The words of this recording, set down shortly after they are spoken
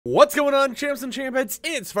What's going on, champs and champheads?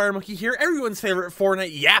 It's FireMonkey here, everyone's favorite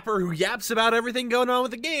Fortnite yapper who yaps about everything going on with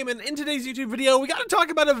the game, and in today's YouTube video, we gotta talk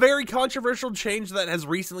about a very controversial change that has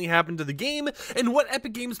recently happened to the game, and what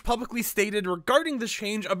Epic Games publicly stated regarding this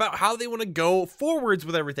change about how they want to go forwards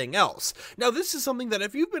with everything else. Now, this is something that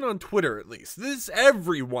if you've been on Twitter at least,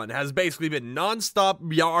 everyone has basically been non-stop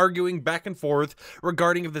arguing back and forth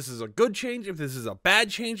regarding if this is a good change, if this is a bad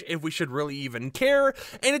change, if we should really even care,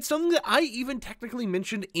 and it's something that I even technically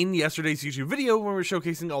mentioned in yesterday's YouTube video when we were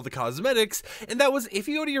showcasing all the cosmetics, and that was if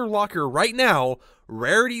you go to your locker right now,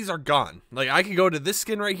 rarities are gone. Like, I could go to this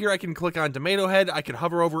skin right here, I can click on Tomato Head, I could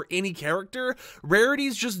hover over any character,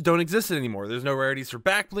 rarities just don't exist anymore. There's no rarities for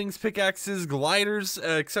back blings, pickaxes, gliders,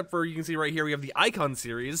 except for, you can see right here, we have the icon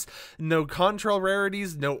series, no contrail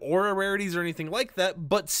rarities, no aura rarities or anything like that,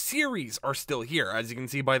 but series are still here, as you can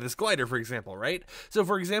see by this glider, for example, right? So,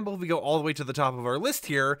 for example, if we go all the way to the top of our list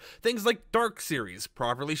here, things like Dark series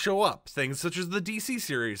properly show up, things such as the DC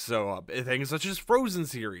series show up, things such as Frozen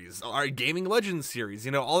series, our Gaming Legends series,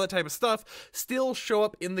 you know, all that type of stuff still show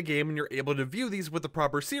up in the game, and you're able to view these with the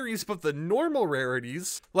proper series. But the normal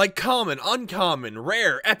rarities, like common, uncommon,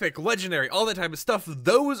 rare, epic, legendary, all that type of stuff,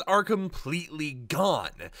 those are completely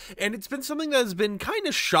gone. And it's been something that has been kind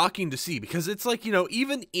of shocking to see, because it's like, you know,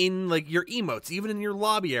 even in like your emotes, even in your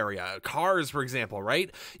lobby area, cars, for example,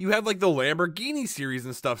 right? You have like the Lamborghini series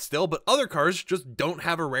and stuff still, but other cars just don't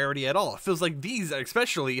have a rarity at all. It feels like these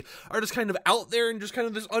especially are just kind of out there and just kind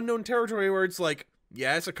of this unknown territory where it's like,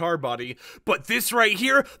 yeah, it's a car body, but this right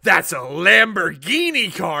here, that's a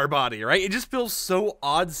Lamborghini car body, right? It just feels so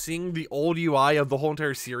odd seeing the old UI of the whole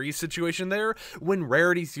entire series situation there when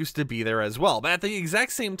rarities used to be there as well. But at the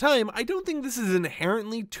exact same time, I don't think this is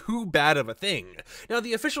inherently too bad of a thing. Now,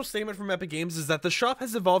 the official statement from Epic Games is that the shop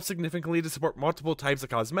has evolved significantly to support multiple types of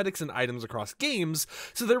cosmetics and items across games,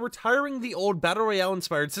 so they're retiring the old Battle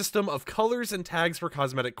Royale-inspired system of colors and tags for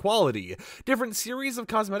cosmetic quality. Different series of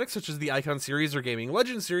cosmetics, such as the Icon series or Gaming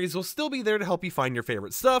Legends series, will still be there to help you find your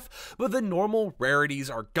favorite stuff, but the normal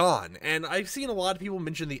rarities are gone. And I've seen a lot of people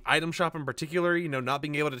mention the item shop in particular, you know, not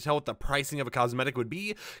being able to tell what the pricing of a cosmetic would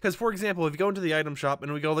be, because for example, if you go into the item shop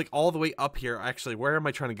and we go like all the way up here, actually, where am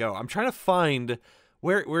I trying to go? I'm trying to find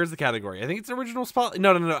where's the category? I think it's original spot.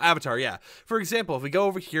 No, avatar. Yeah. For example, if we go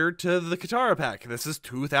over here to the Katara pack, this is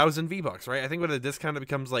 2,000 V-Bucks, right? I think with a discount, it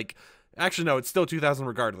becomes like, actually, no, it's still 2,000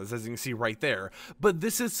 regardless, as you can see right there. But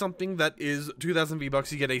this is something that is 2,000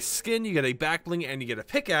 V-Bucks. You get a skin, you get a back bling, and you get a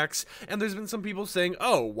pickaxe. And there's been some people saying,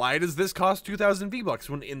 oh, why does this cost 2,000 V-Bucks?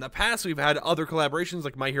 When in the past, we've had other collaborations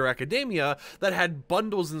like My Hero Academia that had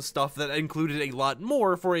bundles and stuff that included a lot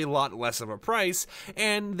more for a lot less of a price.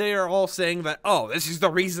 And they are all saying that, oh, this is the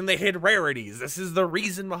reason they hid rarities. This is the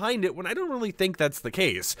reason behind it, when I don't really think that's the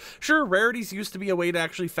case. Sure, rarities used to be a way to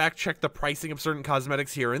actually fact check the pricing of certain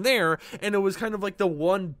cosmetics here and there, and it was kind of like the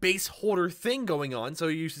one base holder thing going on. So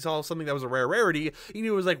you saw something that was a rare rarity, you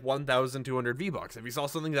knew it was like 1,200 V-Bucks. If you saw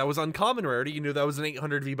something that was uncommon rarity, you knew that was an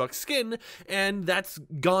 800 V-Bucks skin, and that's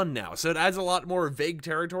gone now. So it adds a lot more vague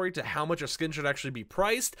territory to how much a skin should actually be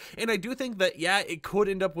priced, and I do think that, yeah, it could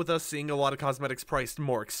end up with us seeing a lot of cosmetics priced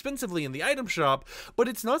more expensively in the item shop, but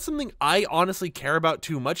it's not something I honestly care about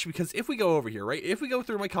too much, because if we go over here, right, if we go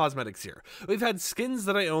through my cosmetics here, we've had skins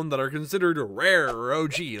that I own that are considered rare or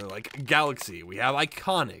OG, like Galaxy, we have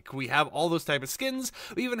Iconic, we have all those type of skins,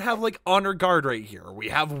 we even have like Honor Guard right here, we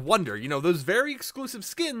have Wonder, you know, those very exclusive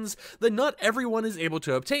skins that not everyone is able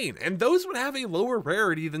to obtain, and those would have a lower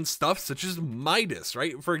rarity than stuff such as Midas,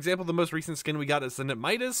 right? For example, the most recent skin we got is Ascendant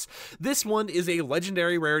Midas. This one is a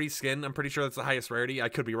legendary rarity skin. I'm pretty sure that's the highest rarity. I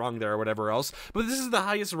could be wrong there or whatever else, but this is the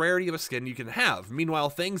highest rarity of a skin you can have. Meanwhile,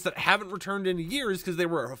 things that haven't returned in years because they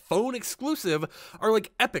were a phone exclusive are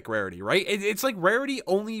like epic rarity, right? It's like rarity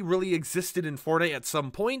only really existed in Fortnite at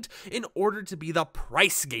some point in order to be the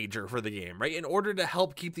price gauger for the game, right? In order to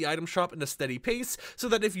help keep the item shop in a steady pace, so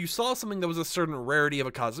that if you saw something that was a certain rarity of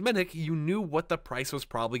a cosmetic, you knew what the price was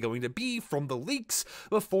probably going to be from the leaks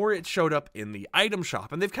before it showed up in the item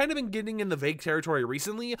shop. And they've kind of been getting in the vague territory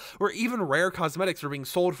recently, where even rare cosmetics are being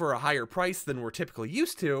sold for a higher price than we're typically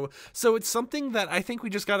used to. So it's something that I think we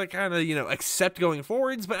just gotta kind of, you know, accept going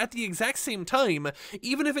forwards. But at the exact same time,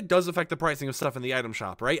 even if it does affect the pricing of stuff in the item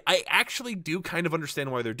shop, right, I actually do kind of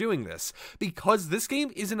understand why they're doing this, because this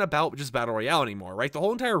game isn't about just Battle Royale anymore, right? The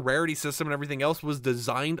whole entire rarity system and everything else was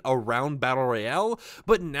designed around Battle Royale,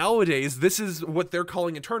 but nowadays this is what they're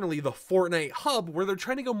calling internally the Fortnite hub, where they're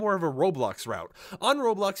trying to go more of a Roblox route. On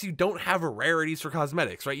Roblox, you don't have rarities for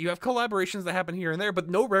cosmetics, right? You have collaborations that happen here and there, but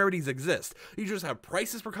no rarities exist. You just have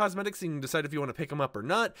prices for cosmetics, and you can decide if you want to pick them up or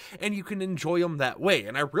not, and you can enjoy them that way.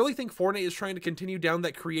 And I really think Fortnite is trying to continue down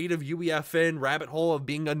that creative UEFN rabbit hole of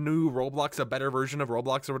being a new Roblox, a better version of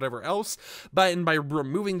Roblox or whatever else, but by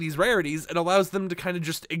removing these rarities, it allows them to kind of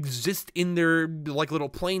just exist in their like little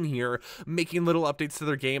plane here, making little updates to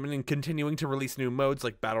their game and then continuing to release new modes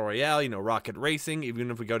like Battle Royale, you know, Rocket Racing, even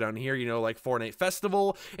if we go down here, you know, like Fortnite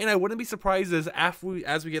Festival. And I wouldn't be surprised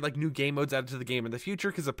as we get like new game modes added to the game in the future,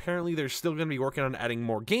 because apparently they're still going to be working on adding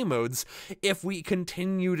more game modes. If we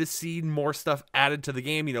continue to see more stuff added to the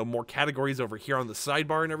game, you know, more categories over here on the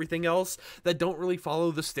sidebar and everything else that don't really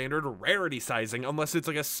follow the standard rarity sizing, unless it's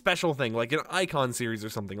like a special thing like an icon series or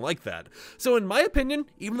something like that. So in my opinion,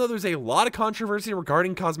 even though there's a lot of controversy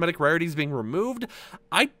regarding cosmetic rarities being removed,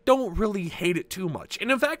 I don't really hate it too much.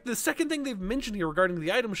 And in fact, the second thing they've mentioned here regarding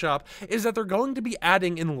the item shop is that they're going to be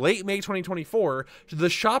adding in late May 2024 the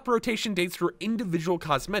shop rotation dates for individual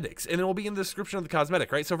cosmetics, and it will be in the description of the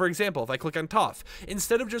cosmetic, right? So for example, if I click on Toff,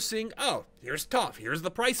 instead of just seeing, oh, here's Toff, here's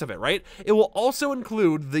the price of it, right? It will also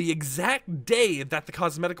include the exact day that the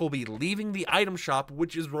cosmetic will be leaving the item shop,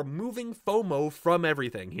 which is removing FOMO from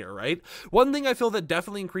everything here, right? One thing I feel that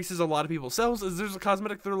definitely increases a lot of people's sales is there's a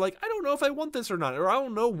cosmetic they're like, I don't know if I want this or not, or I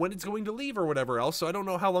don't know when it's going to leave or whatever else, so I don't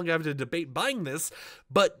know how long I have to debate buying this.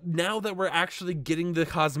 But now that we're actually getting the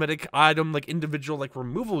cosmetic item like individual like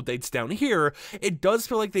removal dates down here, it does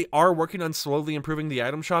feel like they are working on slowly improving the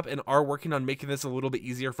item shop and are working on making this a little bit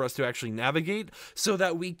easier for us to actually navigate, so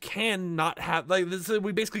that we can not have like this,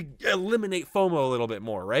 we basically eliminate FOMO a little bit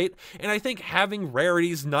more, right? And I think having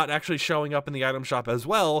rarities not actually showing up in the item shop as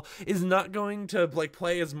well is not going to like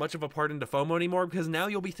play as much of a part into FOMO anymore, because now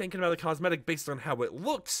you'll be thinking about the cosmetic based on how it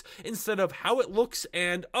looks instead of how it looks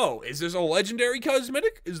and, oh, is this a legendary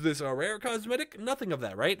cosmetic? Is this a rare cosmetic? Nothing of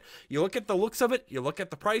that, right? You look at the looks of it, you look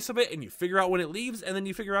at the price of it, and you figure out when it leaves, and then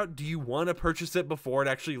you figure out, do you want to purchase it before it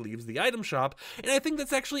actually leaves the item shop? And I think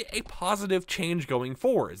that's actually a positive change going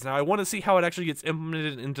forwards. Now, I want to see how it actually gets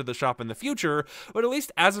implemented into the shop in the future, but at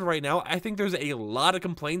least as of right now, I think there's a lot of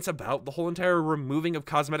complaints about the whole entire removing of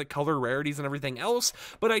cosmetic color rarities and everything else,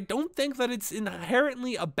 but I don't think that it's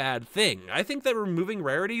inherently a bad thing. I think that removing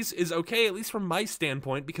rarities is okay, at least from my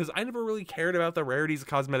standpoint, because I never really cared about the rarities of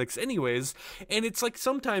cosmetics anyways, and it's like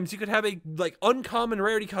sometimes you could have a like uncommon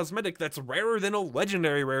rarity cosmetic that's rarer than a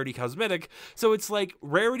legendary rarity cosmetic, so it's like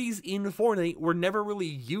rarities in Fortnite were never really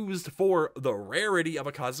used for the rarity of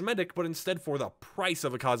a cosmetic, but instead for the price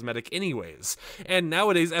of a cosmetic anyways. And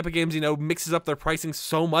nowadays Epic Games, you know, mixes up their pricing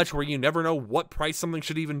so much where you never know what price something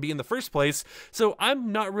should even be in the first place, so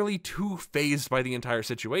I'm not really too fazed by the entire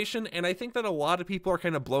situation, and I think that a lot of people are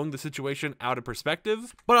kind of blowing the situation out of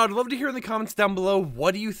perspective. But I'd love to hear in the comments down below,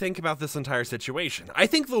 what do you think about this entire situation? I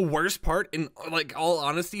think the worst part, in like all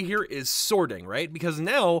honesty here, is sorting, right? Because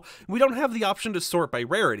now we don't have the option to sort by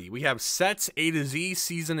rarity. We have sets, A to Z,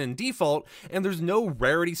 season, and default, and there's no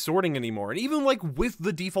rarity sorting anymore. And even like with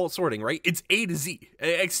the default sorting, right, it's A to Z,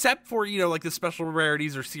 except for, you know, like the special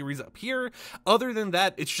rarities or series up here. Other than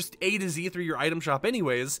that, it's just A to Z through your item shop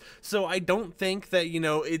anyways. So I don't think that, you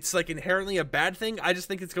know, it's like inherently a bad thing. I just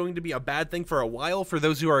think it's going to be a bad thing for a while for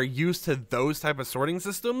those who are used to those type of sorting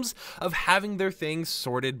systems of having their things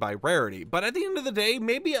sorted by rarity. But at the end of the day,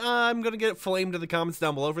 maybe I'm gonna get flamed in the comments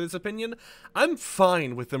down below for this opinion. I'm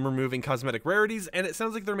fine with them removing cosmetic rarities, and it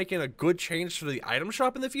sounds like they're making a good change for the item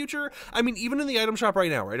shop in the future. I mean, even in the item shop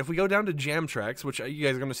right now, right, if we go down to jam tracks, which you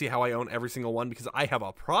guys are gonna see how I own every single one because I have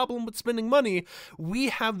a problem with spending money, we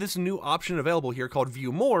have this new option available here called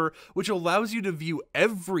View More, which allows you to view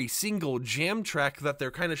every single jam track that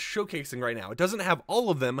they're kind of showcasing right now. It doesn't have all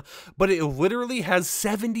of them, but it literally has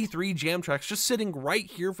 73 jam tracks just sitting right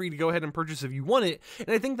here for you to go ahead and purchase if you want it. And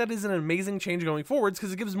I think that is an amazing change going forwards,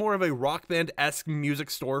 because it gives more of a rock band-esque music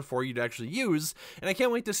store for you to actually use. And I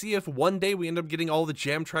can't wait to see if one day we end up getting all the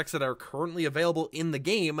jam tracks that are currently available in the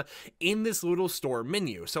game in this little store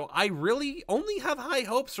menu. So I really only have high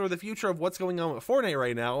hopes for the future of what's going on with Fortnite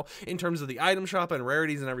right now in terms of the item shop and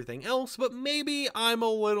rarities and everything else, but maybe I'm a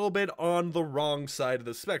little bit on the wrong side of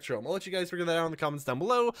the spectrum. I'll let you guys figure that out in the comments down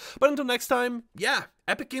below, but until next time, yeah,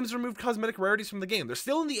 Epic Games removed cosmetic rarities from the game. They're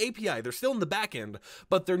still in the API, they're still in the backend,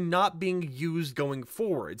 but they're not being used going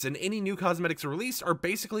forwards, and any new cosmetics released are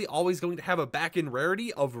basically always going to have a backend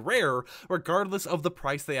rarity of rare, regardless of the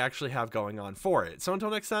price they actually have going on for it. So until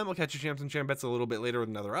next time, I'll catch you champs and champettes. a little bit later with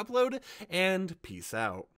another upload, and peace out.